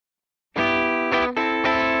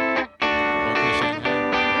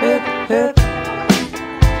hip.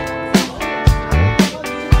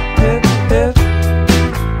 Hip, hip.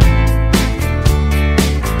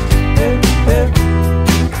 Hip, hip.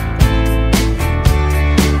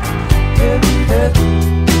 Hip, hip.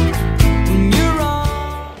 When you're on.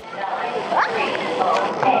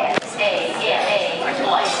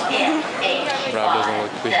 Rob doesn't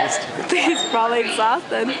look pleased. He's probably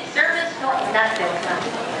exhausted.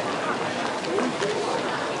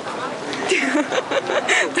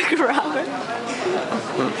 Look at Robert.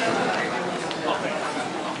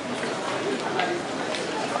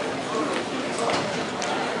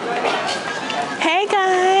 Hey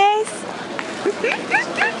guys.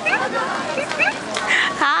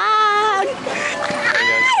 Hi.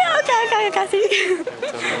 Okay, see.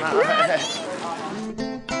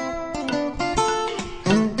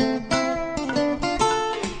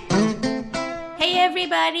 Hey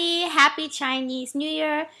everybody, happy Chinese New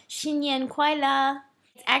Year, 新年快乐.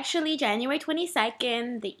 It's actually January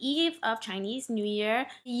 22nd, the eve of Chinese New Year,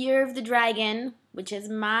 the year of the dragon, which is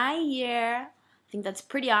my year. I think that's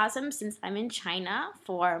pretty awesome since I'm in China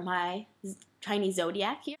for my Chinese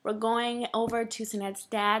zodiac here. We're going over to Sunette's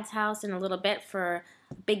dad's house in a little bit for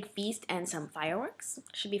a big feast and some fireworks.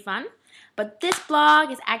 Should be fun. But this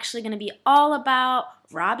vlog is actually going to be all about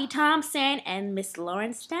Robbie Thompson and Miss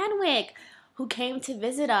Lauren Stanwyck, who came to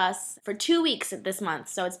visit us for 2 weeks this month.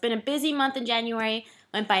 So it's been a busy month in January,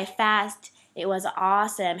 went by fast. It was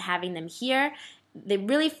awesome having them here. They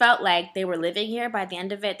really felt like they were living here by the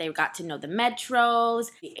end of it. They got to know the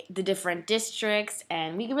metros, the different districts,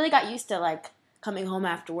 and we really got used to like coming home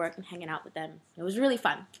after work and hanging out with them. It was really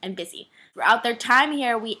fun and busy. Throughout their time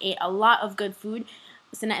here, we ate a lot of good food.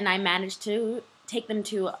 Sinette and I managed to take them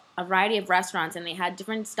to a variety of restaurants, and they had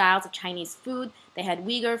different styles of Chinese food. They had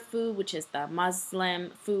Uyghur food, which is the Muslim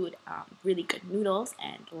food, really good noodles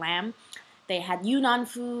and lamb. They had Yunnan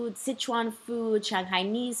food, Sichuan food,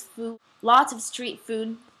 Shanghainese food, lots of street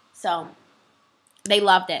food. So they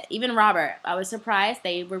loved it. Even Robert, I was surprised.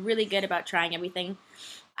 They were really good about trying everything.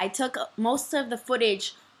 I took most of the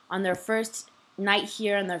footage on their first night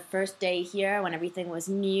here and their first day here when everything was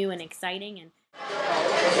new and exciting. And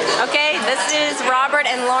Okay, this is Robert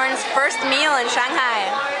and Lauren's first meal in Shanghai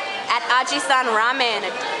at Ajisan Ramen,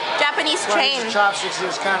 a Japanese chain. Chopsticks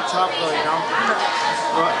is kind of tough though, you know.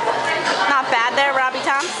 Not bad there, Robbie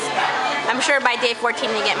Toms. I'm sure by day 14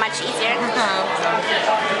 you get much easier.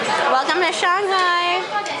 Welcome to Shanghai.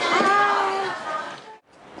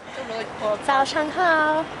 Zao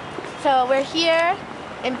Shanghai. So we're here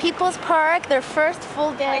in People's Park, their first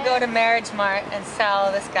full day. I go to Marriage Mart and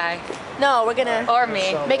sell this guy. No, we're gonna or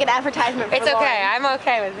me. Make an advertisement for It's okay, Lauren. I'm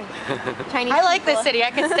okay with it. Chinese I like people. this city.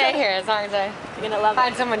 I can stay here as long as I You're gonna love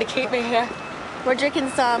find it. someone to keep me here. We're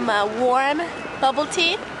drinking some warm bubble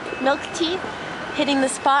tea, milk tea, hitting the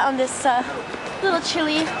spot on this little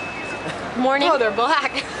chilly morning. Oh, they're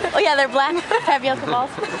black. Oh yeah, they're black. Tapioca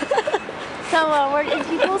balls. So we're in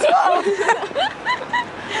People's Park.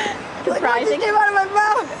 Surprising. Came out of my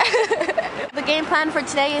mouth. The game plan for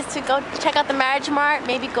today is to go check out the Marriage Mart,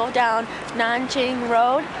 maybe go down Nanjing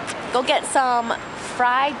Road, go get some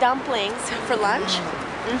fried dumplings for lunch.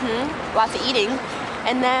 Lots of eating.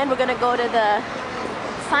 And then we're gonna go to the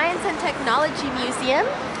Science and Technology Museum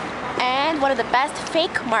and one of the best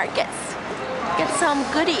fake markets. Get some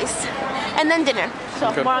goodies. And then dinner.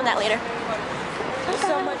 So more on that later.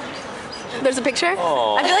 So much. There's a picture?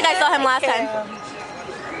 Aww. I feel like I saw him last time.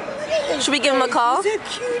 Should we give him a call? He's a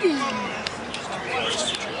cutie.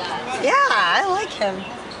 Yeah, I like him.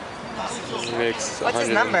 He makes What's his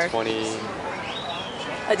number? 120.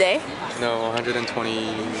 A day? No,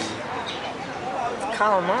 120.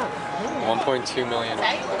 Call him up. 1.2 million a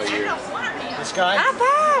year. This guy? Not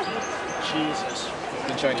bad. Jesus.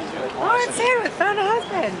 In Chinese, yeah. Lauren Stanwyck found a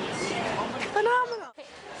husband. Phenomenal.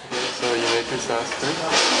 So you make your sauce first.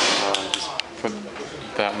 Just put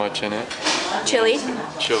that much in it. Chili.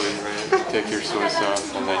 Chili, right? Take your soy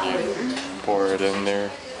sauce and then you pour it in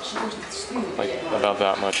there. Like about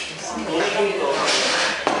that much. And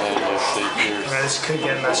then just take your This could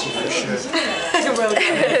get messy for sure.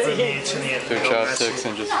 For me, it's gonna get real chopsticks messy.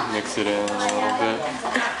 and just mix it in a little bit.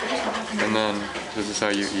 And then this is how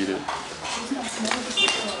you eat it.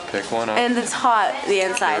 Pick one up. And it's hot, the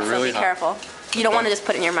inside, They're so really be hot. careful. You don't want to just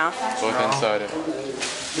put it in your mouth. Both inside it. Put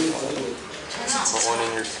one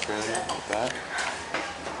in your spoon like that.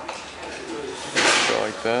 Go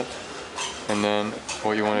like that. And then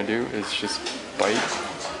what you want to do is just bite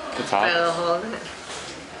the top.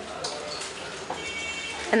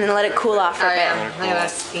 And then let it cool off for a bit. Look at that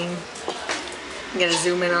steam. You gotta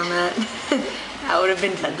zoom in on that. That would have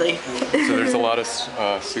been deadly. So there's a lot of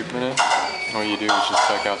soup in it. All you do is just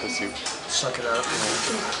suck out the soup. Suck it up.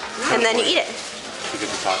 And then you eat it. You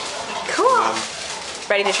get the top. Cool.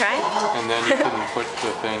 Ready to try? And then you can put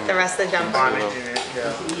the thing. The rest of the dumpling.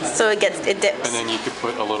 So it dips. And then you could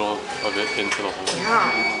put a little of it into the hole.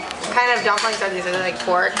 Yeah. What kind of dumplings are these? Are they like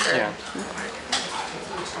pork? Or? Yeah.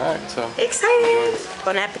 All right, so. Excited.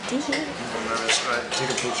 Bon appetit.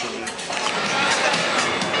 Take a picture of it.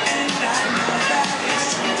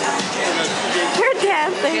 You're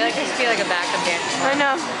dancing. I feel like I should be like a backup dancer. I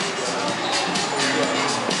know.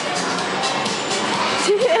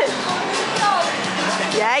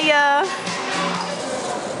 Yeah.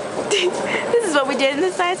 This is what we did in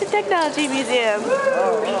the Science and Technology Museum.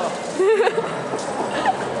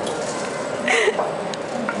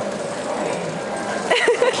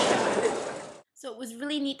 So it was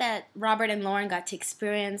really neat that Robert and Lauren got to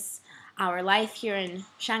experience our life here in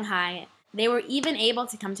Shanghai. They were even able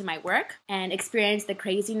to come to my work and experience the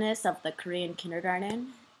craziness of the Korean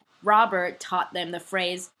kindergarten. Robert taught them the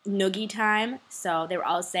phrase noogie time, so they were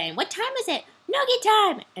all saying, "What time is it? Noogie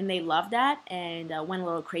time!" And they loved that and went a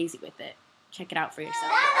little crazy with it. Check it out for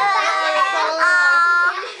yourself.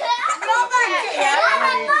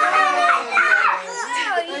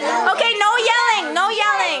 Okay, no yelling, no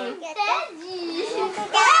yelling.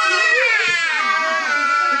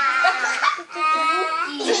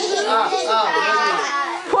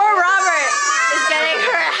 Poor Robert is getting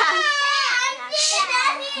harassed.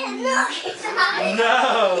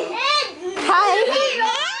 No! Hi.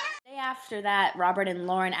 The day after that, Robert and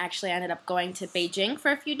Lauren actually ended up going to Beijing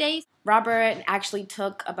for a few days. Robert actually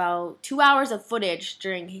took about 2 hours of footage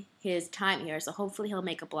during his time here, so hopefully he'll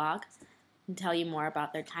make a blog and tell you more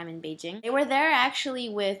about their time in Beijing. They were there actually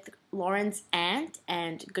with Lauren's aunt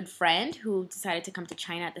and good friend who decided to come to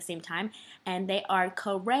China at the same time, and they are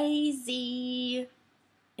crazy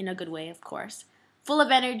in a good way, of course. Full of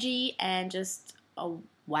energy and just a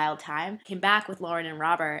wild time. Came back with Lauren and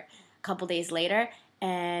Robert a couple days later,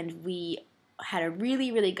 and we had a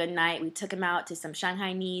really, really good night. We took them out to some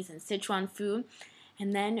Shanghainese and Sichuan food,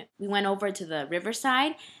 and then we went over to the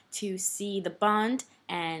riverside to see the Bund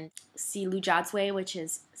and see Lujiazui, which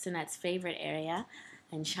is Sunet's favorite area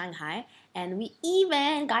in Shanghai. And we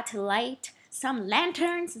even got to light some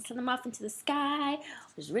lanterns and send them off into the sky.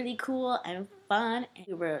 It was really cool and fun. And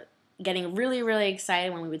we were getting really, really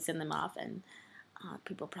excited when we would send them off, and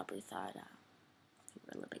people probably thought we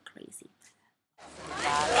were a little bit crazy.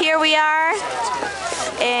 Here we are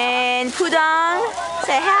in Pudong.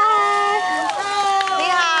 Say hi.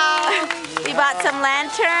 We bought some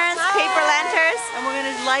lanterns, paper lanterns. And we're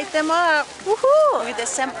going to light them up. Woohoo! We're going to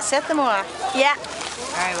set them off. Yeah.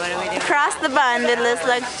 All right, what do we do? Across the bund, it looks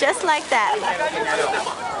like just like that. Can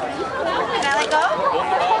I let go?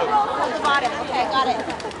 Hold the bottom. Okay, got it.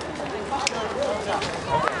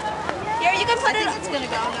 Here, you can put it. It's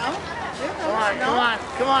gonna go. No. Come on, come on,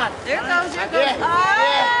 come on. There it goes, there it goes. Yeah.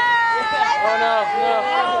 Yeah. Oh no, no.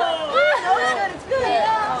 No, it's good, it's good.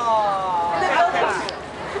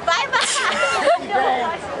 Bye bye.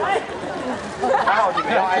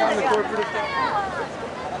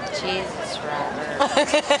 Jesus, Robert.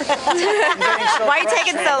 Why are you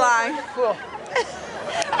taking so long?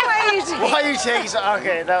 Why are you taking so?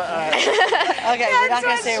 Okay, no, all right. Okay, we're not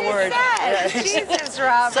going to say a word. Jesus,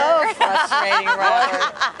 Robert. So frustrating,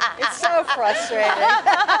 Robert. It's so frustrating.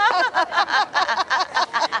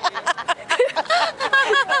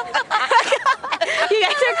 You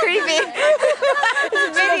guys are creepy. This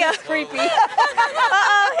video. Creepy.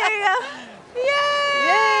 Uh-oh, here you go.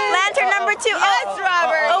 Yay! Lantern number 2. Yes,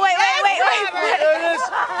 Robert. Oh, wait. There it is.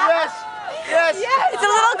 Yes. It's a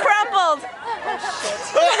little crumpled.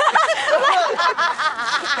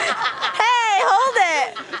 Hey, hold it.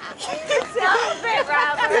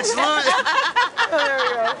 It's loose. There we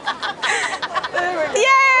go.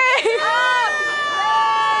 Yay!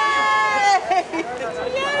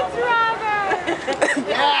 Yes, Robert.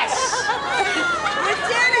 Yes. We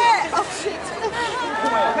did it. Oh, shit.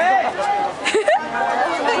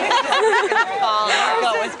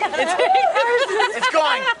 It's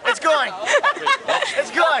going. It's going.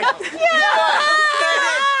 It's going. Yes.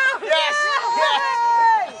 Yes.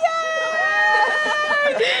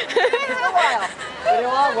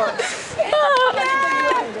 It'll all work.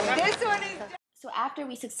 So after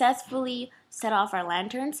we successfully set off our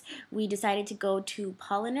lanterns, we decided to go to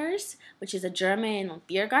Polliners, which is a German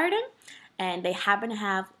beer garden, and they happen to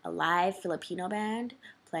have a live Filipino band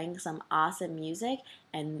playing some awesome music,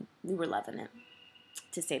 and we were loving it,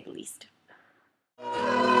 to say the least.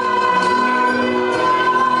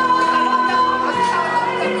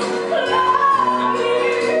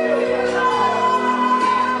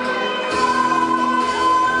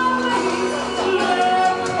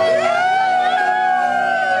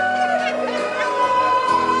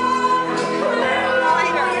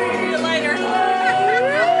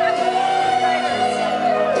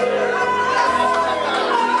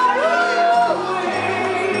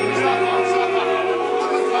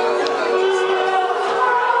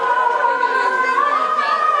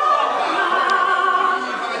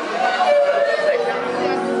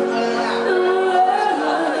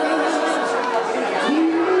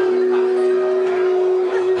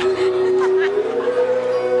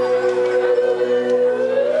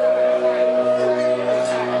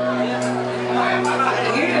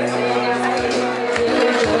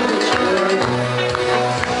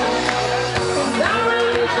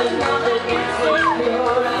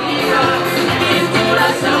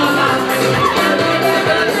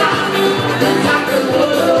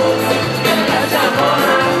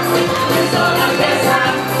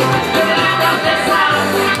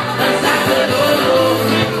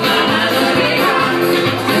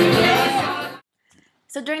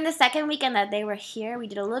 second weekend that they were here, we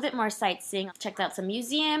did a little bit more sightseeing, checked out some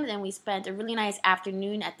museums, and we spent a really nice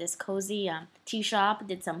afternoon at this cozy tea shop,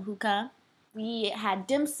 did some hookah. We had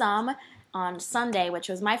dim sum on Sunday, which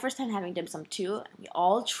was my first time having dim sum too. We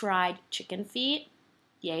all tried chicken feet.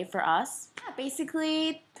 Yay for us. Yeah,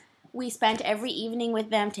 basically, we spent every evening with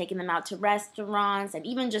them, taking them out to restaurants, and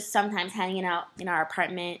even just sometimes hanging out in our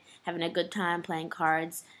apartment, having a good time, playing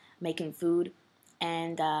cards, making food.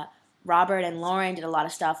 And Robert and Lauren did a lot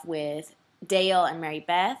of stuff with Dale and Mary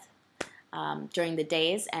Beth during the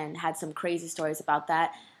days and had some crazy stories about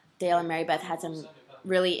that. Dale and Mary Beth had some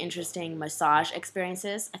really interesting massage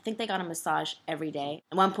experiences. I think they got a massage every day.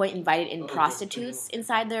 At one point invited in prostitutes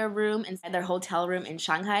inside their room, inside their hotel room in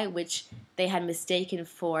Shanghai, which they had mistaken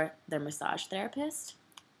for their massage therapist.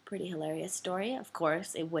 Pretty hilarious story. Of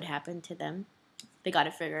course, it would happen to them. They got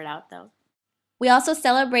it figured out though. We also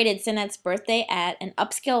celebrated Sinette's birthday at an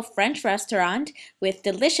upscale French restaurant with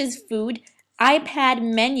delicious food, iPad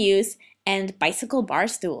menus, and bicycle bar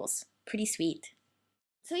stools. Pretty sweet.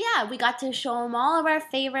 So yeah, we got to show them all of our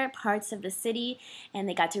favorite parts of the city, and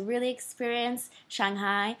they got to really experience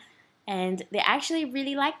Shanghai, and they actually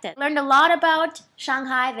really liked it. Learned a lot about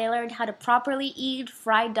Shanghai. They learned how to properly eat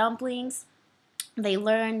fried dumplings. They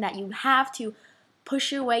learned that you have to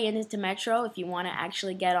push your way into metro if you want to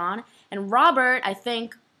actually get on. And Robert, I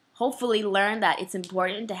think, hopefully learned that it's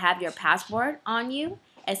important to have your passport on you,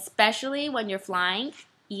 especially when you're flying,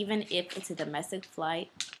 even if it's a domestic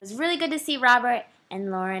flight. It was really good to see Robert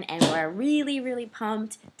and Lauren, and we're really, really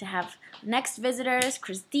pumped to have next visitors.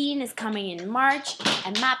 Christine is coming in March,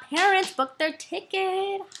 and my parents booked their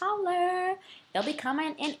ticket. Holler! They'll be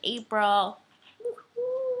coming in April.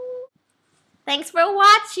 Woo-hoo. Thanks for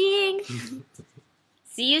watching.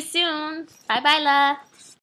 See you soon. Bye-bye, la.